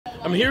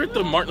I'm here at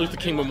the Martin Luther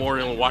King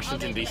Memorial in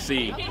Washington,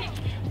 D.C.,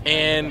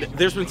 and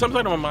there's been something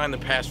on my mind the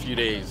past few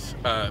days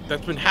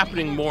that's been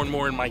happening more and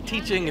more in my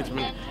teaching. It's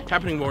been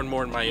happening more and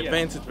more in my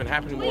events. It's been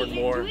happening more and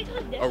more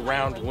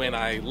around when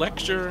I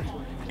lecture,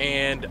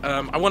 and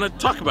I want to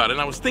talk about it.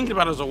 And I was thinking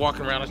about it as I was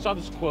walking around. I saw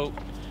this quote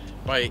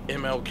by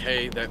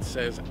MLK that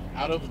says,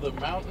 "Out of the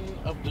mountain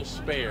of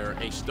despair,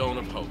 a stone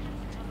of hope."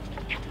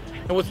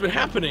 And what's been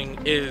happening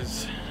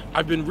is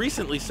I've been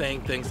recently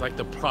saying things like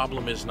the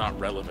problem is not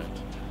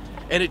relevant.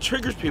 And it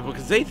triggers people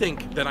because they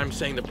think that I'm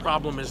saying the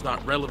problem is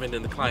not relevant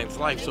in the client's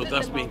life, so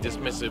thus being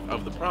dismissive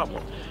of the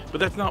problem. But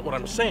that's not what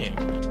I'm saying.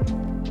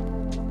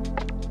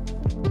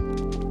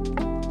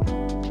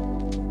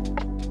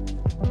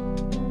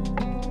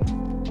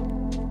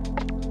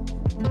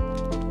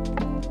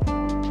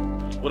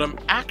 What I'm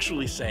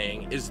actually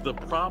saying is the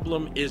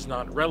problem is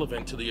not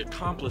relevant to the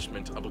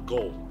accomplishment of a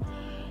goal.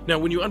 Now,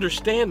 when you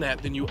understand that,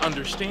 then you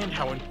understand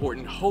how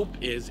important hope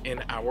is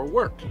in our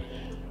work.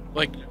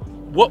 Like,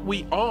 what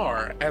we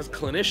are as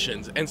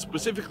clinicians, and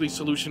specifically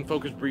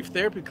solution-focused brief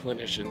therapy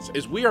clinicians,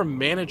 is we are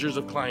managers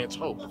of clients'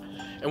 hope.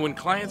 And when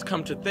clients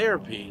come to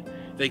therapy,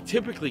 they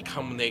typically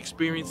come when they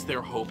experience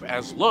their hope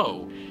as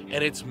low.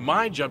 And it's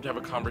my job to have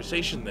a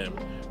conversation with them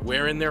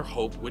wherein their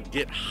hope would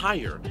get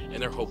higher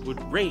and their hope would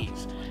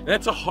raise. And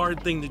that's a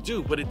hard thing to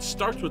do, but it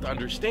starts with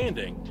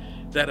understanding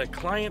that a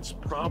client's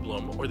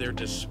problem or their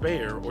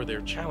despair or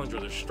their challenge or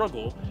their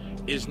struggle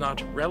is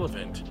not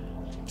relevant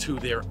to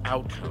their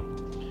outcome.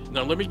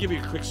 Now, let me give you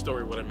a quick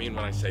story of what I mean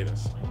when I say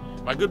this.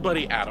 My good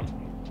buddy Adam,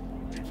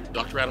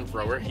 Dr. Adam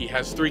Thrower, he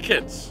has 3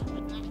 kids.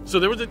 So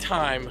there was a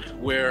time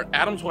where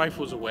Adam's wife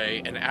was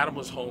away and Adam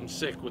was home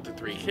sick with the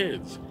 3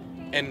 kids.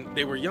 And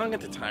they were young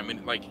at the time,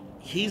 and like,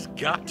 he's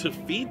got to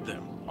feed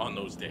them on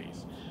those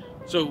days.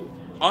 So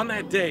on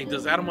that day,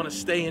 does Adam want to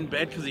stay in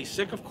bed because he's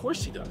sick? Of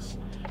course he does.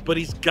 But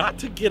he's got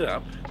to get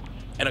up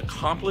and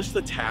accomplish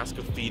the task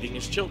of feeding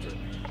his children.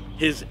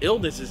 His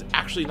illness is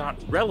actually not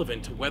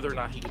relevant to whether or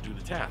not he can do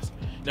the task.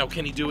 Now,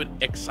 can he do it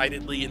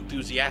excitedly,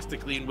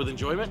 enthusiastically, and with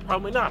enjoyment?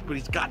 Probably not, but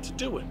he's got to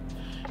do it.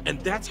 And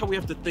that's how we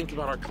have to think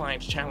about our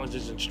clients'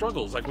 challenges and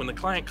struggles. Like when the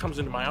client comes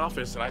into my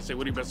office and I say,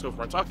 "What do you best go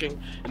for our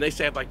talking?" And they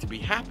say, "I'd like to be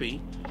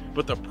happy,"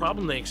 but the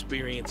problem they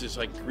experience is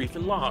like grief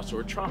and loss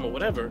or trauma,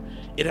 whatever.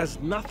 It has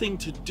nothing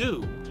to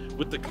do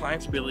with the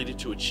client's ability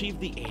to achieve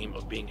the aim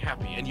of being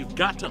happy. And you've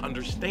got to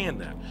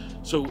understand that.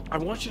 So I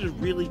want you to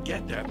really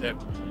get that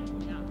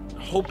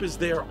hope is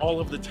there all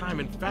of the time.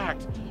 In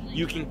fact,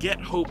 you can get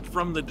hope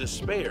from the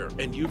despair,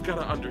 and you've got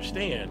to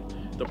understand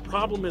the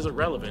problem is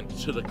irrelevant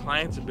to the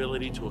client's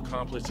ability to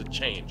accomplish a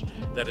change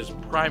that is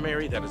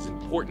primary, that is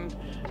important.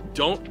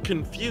 Don't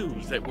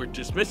confuse that we're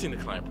dismissing the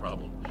client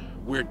problem.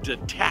 We're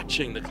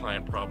detaching the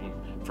client problem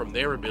from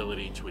their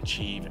ability to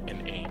achieve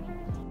an aim.